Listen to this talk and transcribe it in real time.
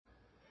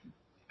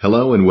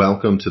Hello and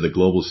welcome to the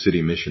Global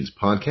City Missions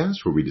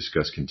podcast, where we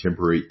discuss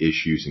contemporary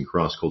issues in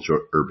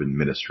cross-cultural urban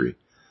ministry.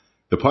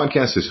 The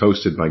podcast is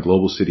hosted by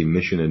Global City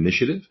Mission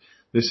Initiative.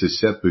 This is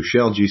Seth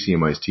Bushell,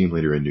 GCMI's team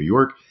leader in New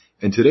York,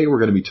 and today we're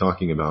going to be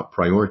talking about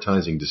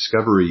prioritizing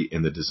discovery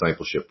in the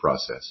discipleship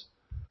process.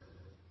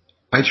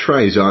 I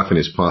try as often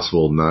as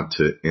possible not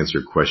to answer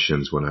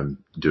questions when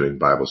I'm doing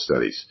Bible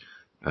studies.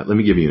 Let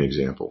me give you an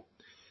example.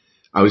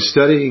 I was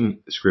studying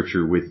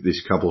scripture with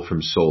this couple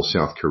from Seoul,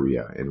 South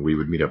Korea, and we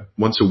would meet up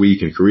once a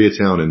week in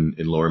Koreatown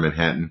in Lower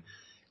Manhattan,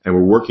 and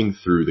we're working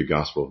through the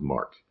Gospel of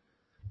Mark.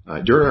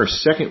 During our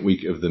second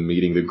week of the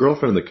meeting, the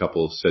girlfriend of the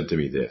couple said to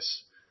me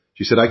this.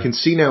 She said, "I can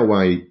see now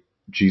why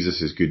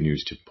Jesus is good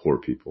news to poor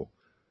people.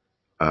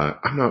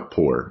 I'm not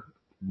poor.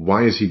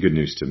 Why is he good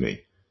news to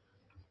me?"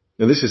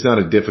 Now, this is not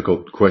a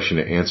difficult question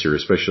to answer,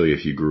 especially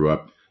if you grew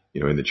up,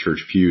 in the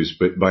church pews,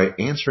 but by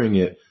answering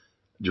it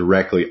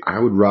directly, I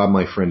would rob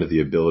my friend of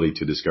the ability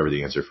to discover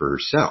the answer for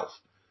herself.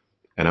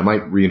 And I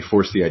might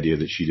reinforce the idea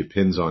that she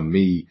depends on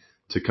me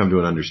to come to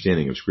an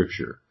understanding of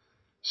Scripture.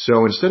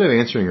 So instead of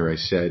answering her, I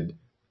said,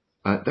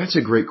 "That's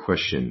a great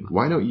question.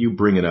 Why don't you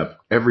bring it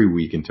up every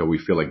week until we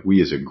feel like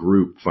we as a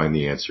group find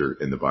the answer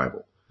in the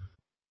Bible?"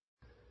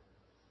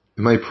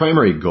 My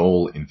primary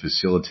goal in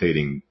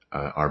facilitating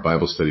our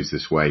Bible studies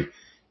this way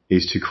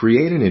is to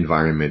create an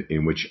environment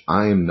in which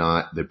I am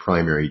not the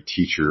primary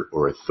teacher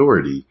or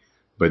authority,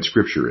 but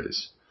Scripture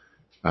is.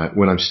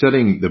 When I'm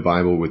studying the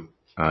Bible with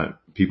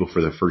people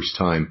for the first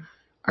time,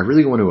 I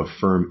really want to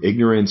affirm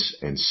ignorance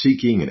and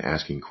seeking and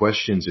asking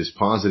questions as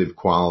positive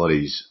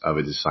qualities of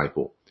a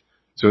disciple.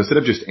 So instead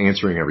of just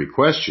answering every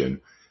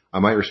question, I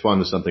might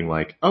respond to something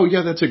like, "Oh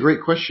yeah, that's a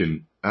great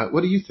question. What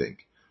do you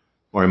think?"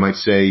 Or I might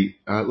say,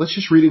 "Let's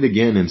just read it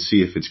again and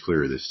see if it's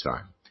clearer this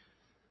time."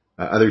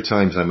 Other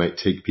times I might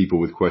take people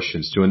with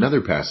questions to another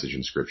passage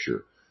in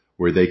Scripture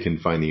where they can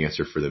find the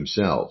answer for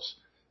themselves.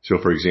 So,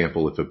 for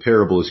example, if a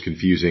parable is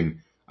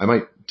confusing, I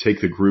might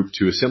take the group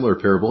to a similar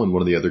parable in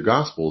one of the other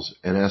Gospels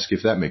and ask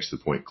if that makes the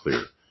point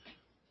clear.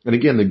 And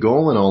again, the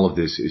goal in all of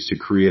this is to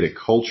create a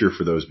culture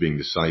for those being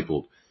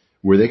discipled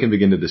where they can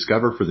begin to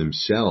discover for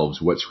themselves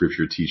what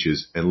Scripture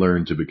teaches and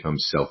learn to become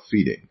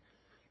self-feeding.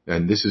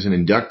 And this is an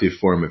inductive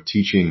form of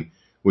teaching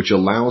which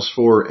allows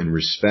for and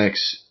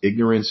respects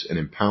ignorance and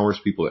empowers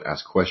people to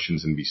ask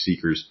questions and be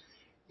seekers,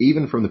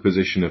 even from the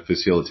position of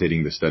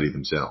facilitating the study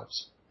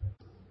themselves.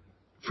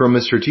 From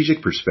a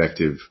strategic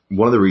perspective,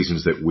 one of the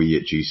reasons that we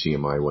at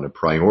GCMI want to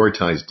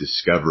prioritize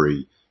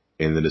discovery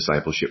in the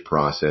discipleship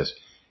process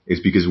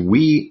is because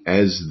we,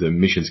 as the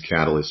missions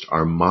catalyst,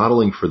 are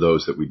modeling for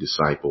those that we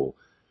disciple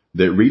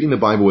that reading the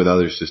Bible with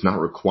others does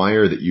not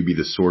require that you be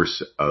the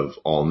source of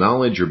all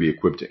knowledge or be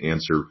equipped to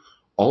answer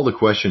all the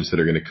questions that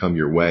are going to come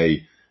your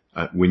way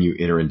when you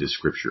enter into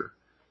Scripture.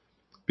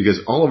 Because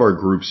all of our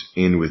groups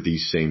end with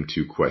these same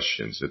two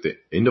questions. At the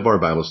end of our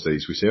Bible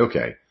studies, we say,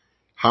 okay,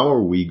 how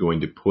are we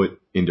going to put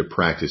into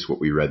practice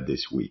what we read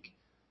this week?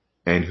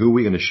 And who are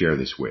we going to share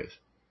this with?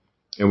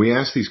 And we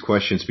ask these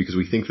questions because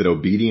we think that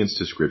obedience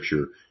to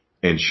Scripture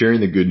and sharing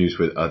the good news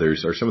with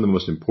others are some of the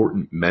most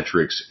important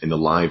metrics in the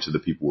lives of the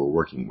people we're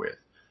working with.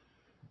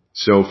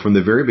 So from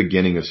the very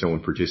beginning of someone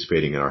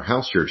participating in our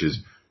house churches,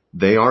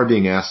 they are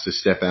being asked to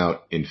step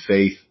out in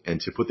faith and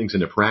to put things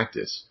into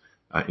practice,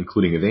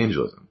 including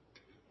evangelism.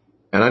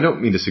 And I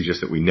don't mean to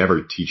suggest that we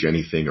never teach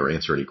anything or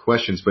answer any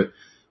questions, but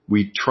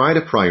we try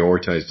to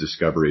prioritize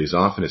discovery as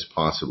often as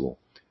possible,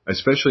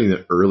 especially in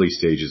the early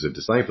stages of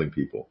discipling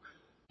people.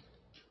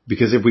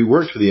 Because if we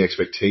worked with the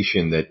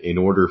expectation that in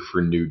order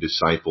for new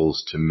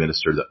disciples to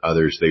minister to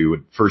others, they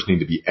would first need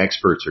to be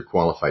experts or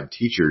qualified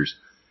teachers,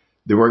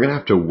 then we're going to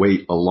have to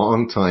wait a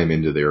long time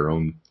into their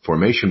own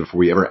formation before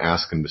we ever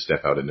ask them to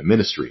step out into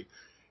ministry.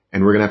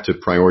 And we're going to have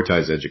to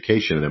prioritize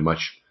education at a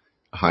much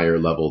higher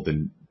level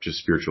than just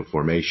spiritual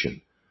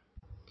formation.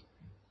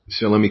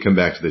 So let me come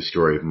back to the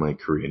story of my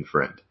Korean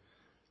friend.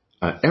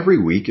 Every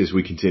week as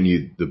we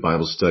continued the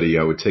Bible study,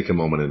 I would take a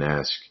moment and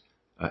ask,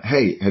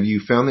 "Hey, have you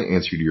found the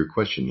answer to your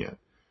question yet?"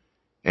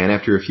 And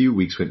after a few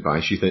weeks went by,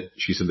 she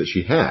said that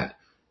she had,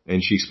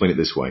 and she explained it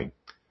this way.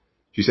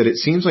 She said, "It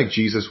seems like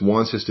Jesus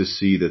wants us to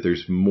see that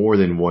there's more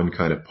than one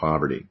kind of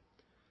poverty."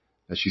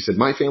 She said,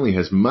 "My family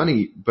has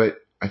money, but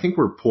I think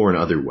we're poor in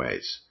other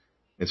ways.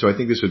 And so I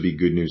think this would be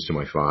good news to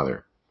my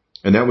father."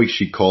 And that week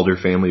she called her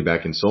family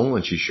back in Seoul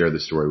and she shared the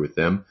story with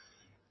them.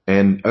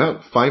 And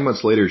about 5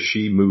 months later,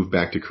 she moved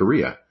back to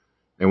Korea.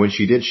 And when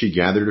she did, she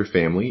gathered her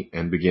family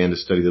and began to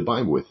study the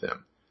Bible with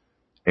them.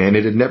 And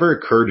it had never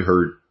occurred to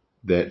her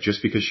that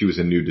just because she was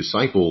a new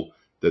disciple,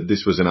 that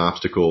this was an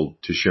obstacle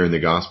to sharing the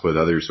gospel with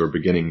others or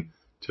beginning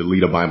to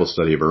lead a Bible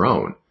study of her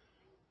own.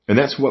 And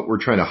that's what we're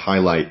trying to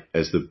highlight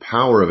as the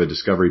power of a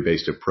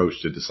discovery-based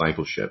approach to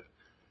discipleship.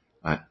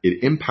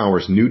 It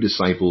empowers new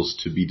disciples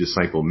to be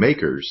disciple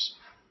makers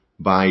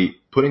by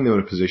putting them in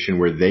a position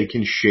where they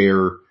can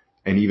share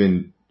and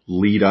even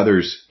lead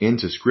others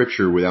into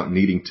Scripture without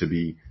needing to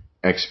be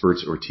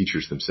experts or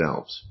teachers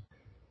themselves.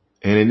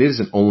 And it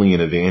isn't only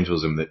in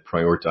evangelism that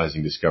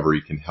prioritizing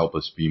discovery can help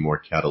us be more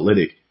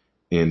catalytic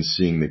in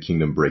seeing the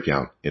kingdom break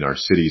out in our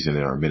cities and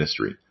in our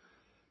ministry.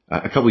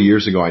 A couple of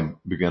years ago, I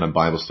began a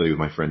Bible study with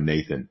my friend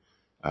Nathan.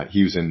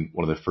 He was in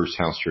one of the first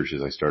house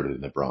churches I started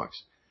in the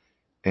Bronx.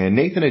 And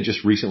Nathan had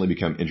just recently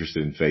become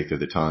interested in faith at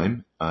the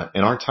time.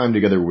 And our time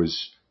together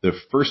was the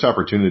first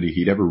opportunity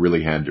he'd ever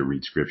really had to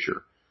read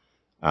Scripture.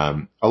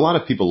 A lot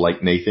of people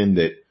like Nathan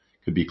that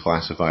could be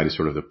classified as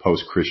sort of the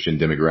post-Christian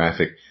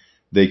demographic.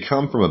 They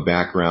come from a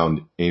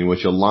background in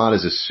which a lot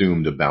is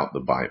assumed about the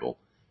Bible.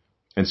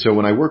 And so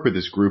when I work with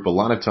this group, a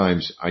lot of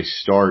times I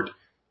start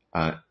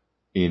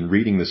in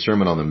reading the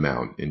Sermon on the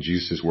Mount in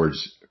Jesus'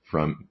 words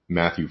from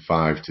Matthew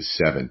 5 to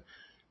 7,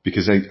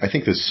 because I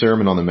think the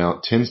Sermon on the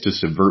Mount tends to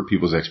subvert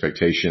people's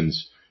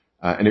expectations,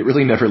 and it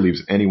really never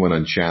leaves anyone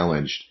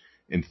unchallenged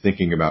in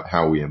thinking about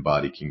how we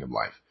embody kingdom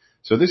life.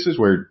 So this is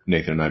where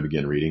Nathan and I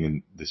began reading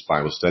in this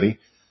Bible study,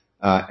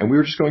 and we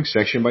were just going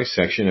section by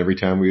section every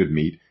time we would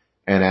meet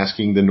and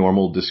asking the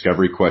normal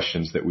discovery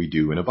questions that we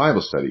do in a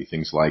Bible study.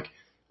 Things like,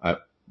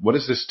 what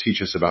does this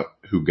teach us about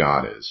who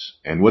God is?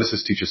 And what does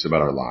this teach us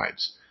about our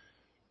lives?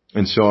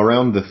 And so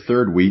around the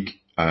third week,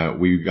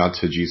 we got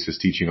to Jesus'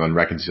 teaching on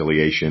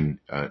reconciliation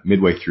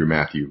midway through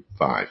Matthew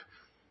 5.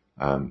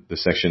 The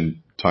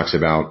section talks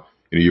about,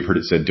 you've heard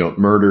it said, don't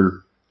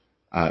murder,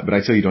 but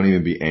I tell you, don't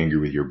even be angry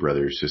with your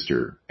brother or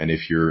sister. And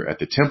if you're at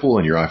the temple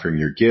and you're offering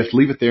your gift,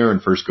 leave it there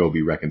and first go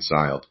be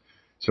reconciled.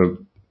 So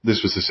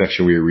this was the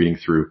section we were reading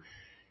through.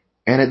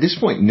 And at this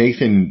point,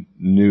 Nathan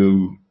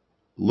knew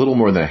little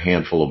more than a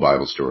handful of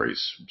Bible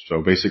stories.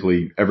 So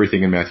basically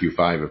everything in Matthew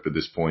 5 up to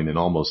this point and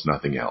almost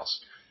nothing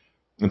else.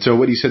 And so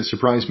what he said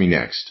surprised me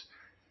next.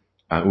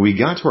 We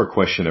got to our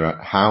question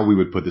about how we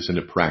would put this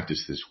into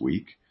practice this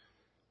week.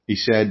 He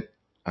said,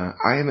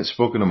 I haven't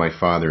spoken to my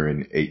father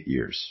in 8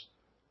 years.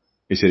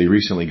 He said he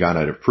recently got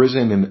out of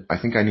prison and I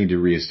think I need to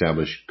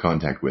reestablish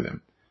contact with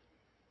him.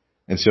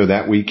 And so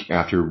that week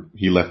after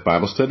he left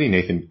Bible study,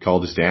 Nathan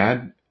called his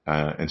dad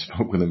and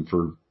spoke with him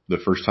for the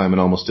first time in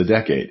almost a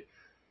decade.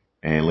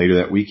 And later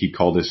that week, he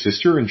called his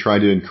sister and tried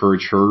to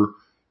encourage her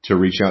to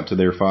reach out to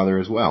their father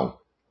as well.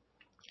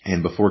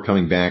 And before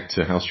coming back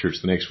to house church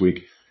the next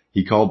week,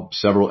 he called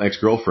several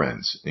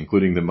ex-girlfriends,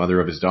 including the mother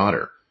of his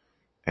daughter,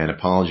 and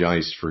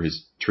apologized for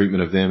his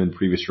treatment of them in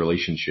previous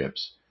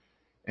relationships.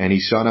 And he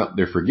sought out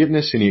their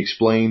forgiveness, and he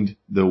explained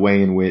the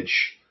way in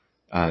which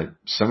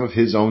some of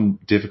his own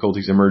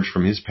difficulties emerged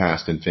from his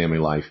past and family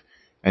life.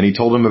 And he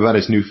told them about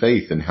his new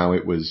faith and how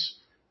it was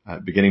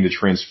beginning to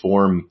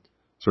transform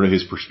sort of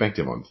his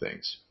perspective on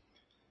things.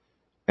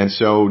 And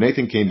so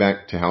Nathan came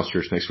back to house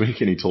church next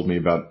week and he told me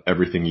about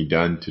everything he'd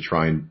done to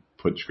try and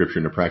put Scripture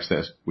into practice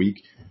that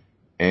week.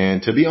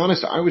 And to be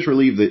honest, I was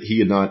relieved that he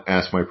had not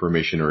asked my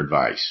permission or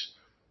advice,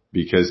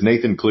 because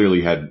Nathan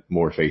clearly had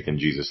more faith in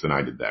Jesus than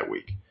I did that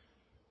week.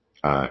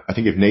 I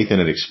think if Nathan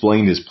had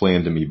explained his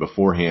plan to me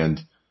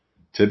beforehand,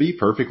 to be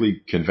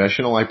perfectly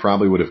confessional, I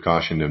probably would have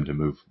cautioned him to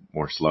move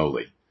more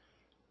slowly.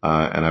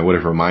 And I would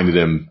have reminded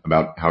him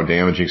about how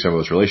damaging some of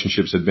those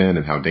relationships had been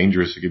and how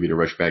dangerous it could be to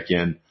rush back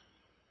in.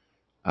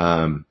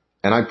 And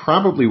I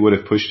probably would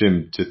have pushed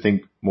him to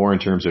think more in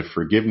terms of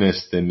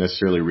forgiveness than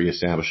necessarily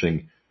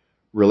reestablishing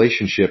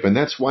relationship. And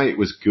that's why it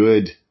was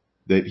good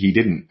that he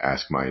didn't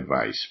ask my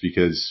advice,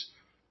 because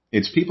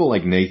it's people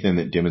like Nathan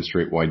that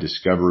demonstrate why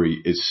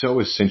discovery is so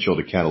essential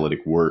to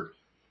catalytic work,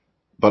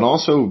 but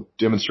also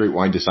demonstrate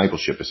why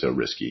discipleship is so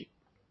risky.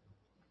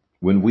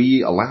 When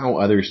we allow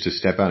others to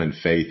step out in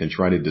faith and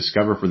try to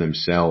discover for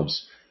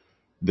themselves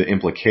the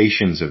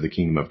implications of the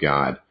kingdom of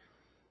God,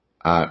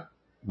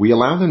 we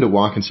allow them to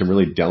walk in some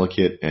really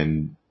delicate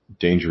and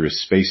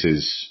dangerous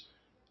spaces,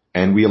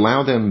 and we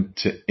allow them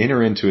to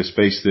enter into a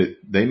space that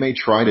they may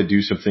try to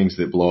do some things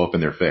that blow up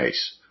in their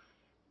face.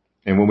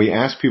 And when we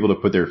ask people to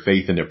put their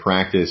faith into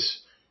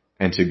practice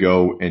and to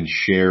go and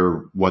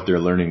share what they're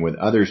learning with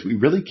others, we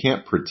really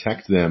can't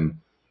protect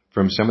them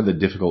from some of the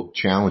difficult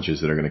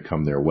challenges that are going to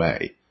come their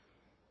way.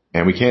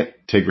 And we can't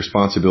take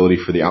responsibility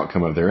for the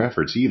outcome of their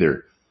efforts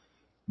either.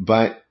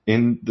 But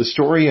in the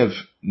story of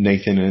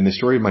Nathan and in the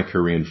story of my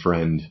Korean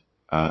friend,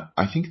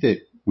 I think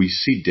that we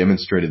see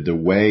demonstrated the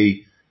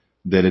way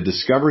that a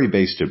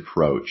discovery-based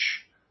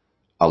approach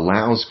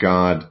allows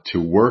God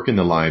to work in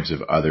the lives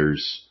of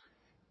others,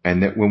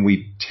 and that when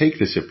we take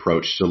this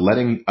approach to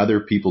letting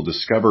other people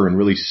discover and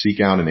really seek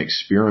out and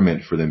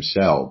experiment for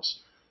themselves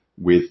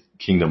with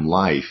kingdom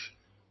life,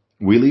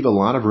 we leave a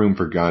lot of room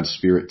for God's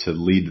Spirit to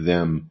lead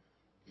them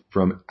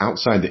from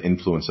outside the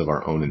influence of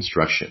our own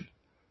instruction.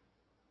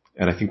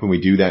 And I think when we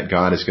do that,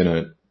 God is going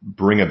to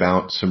bring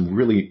about some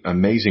really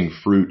amazing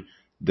fruit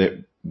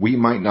that we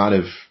might not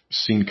have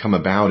seen come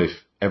about if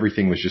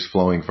everything was just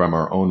flowing from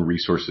our own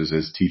resources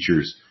as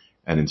teachers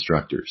and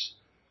instructors.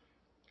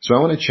 So I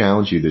want to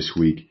challenge you this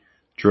week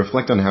to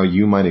reflect on how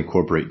you might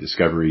incorporate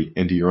discovery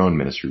into your own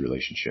ministry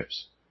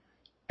relationships.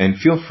 And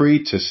feel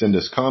free to send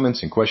us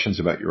comments and questions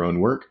about your own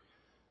work.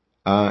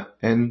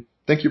 And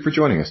thank you for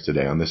joining us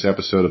today on this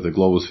episode of the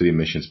Global City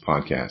Missions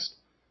Podcast.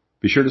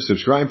 Be sure to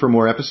subscribe for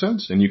more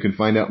episodes, and you can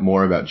find out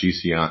more about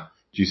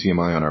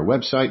GCMI on our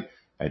website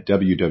at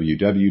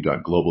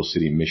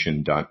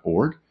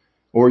www.globalcitymission.org.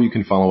 or you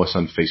can follow us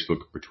on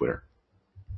Facebook or Twitter.